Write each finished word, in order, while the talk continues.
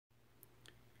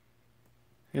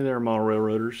Hey there, model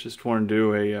railroaders. Just want to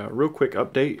do a real quick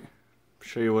update,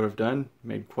 show you what I've done.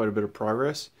 Made quite a bit of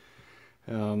progress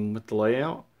with the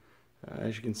layout.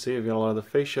 As you can see, I've got a lot of the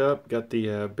fascia up, got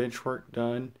the bench work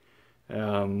done.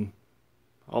 All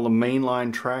the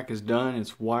mainline track is done.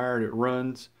 It's wired, it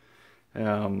runs.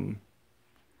 Don't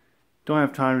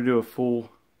have time to do a full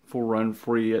run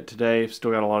for you yet today. I've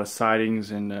still got a lot of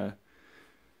sidings and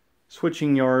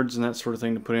switching yards and that sort of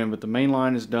thing to put in, but the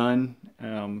mainline is done.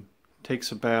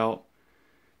 Takes about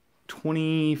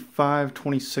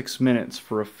 25-26 minutes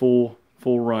for a full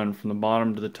run from the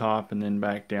bottom to the top and then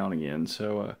back down again.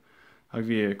 So I'll give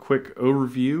you a quick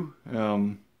overview.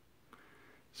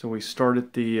 So we start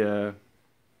at the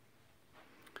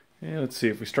let's see,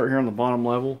 if we start here on the bottom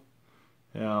level,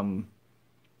 train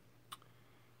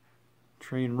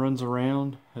runs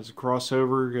around, has a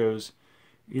crossover, goes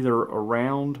either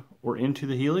around or into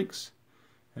the helix,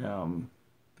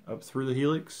 up through the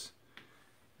helix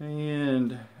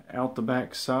and out the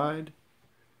back side.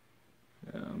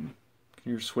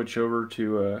 Here, switch over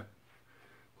to a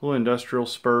little industrial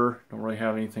spur. Don't really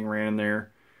have anything ran in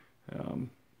there.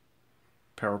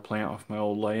 Power plant off my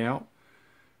old layout.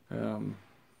 Come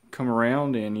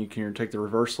around and you can either take the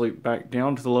reverse loop back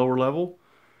down to the lower level,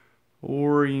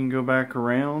 or you can go back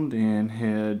around and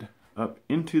head up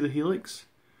into the helix.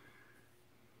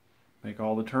 Make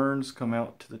all the turns, come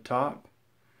out to the top,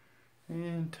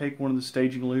 and take one of the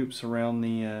staging loops around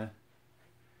the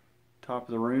top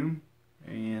of the room,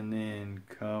 and then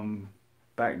come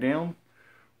back down,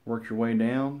 work your way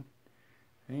down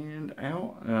and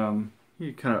out.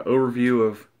 You kind of overview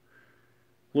of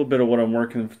a little bit of what I'm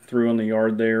working through on the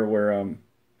yard there, where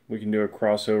we can do a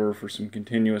crossover for some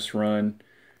continuous run.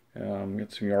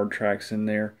 Got some yard tracks in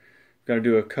there. Got to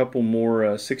do a couple more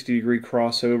 60-degree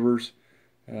crossovers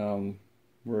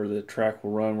where the track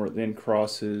will run, where it then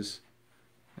crosses.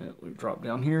 We'll drop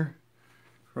down here,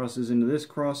 crosses into this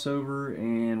crossover,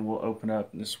 and we'll open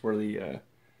up. And this is where the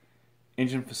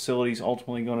engine facility is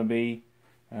ultimately going to be,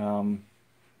 on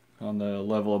the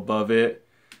level above it.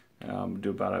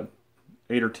 Do about a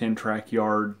 8 or 10 track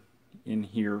yard in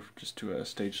here just to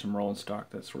stage some rolling stock,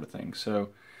 that sort of thing. So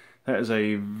that is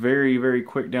a very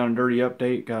quick down and dirty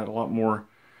update. Got a lot more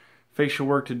facial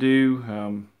work to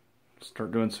do.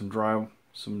 Start doing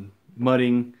some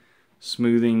mudding,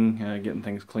 smoothing, getting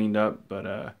things cleaned up,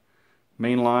 but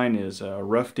mainline is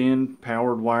roughed in,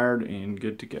 powered, wired, and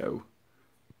good to go.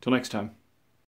 Till next time.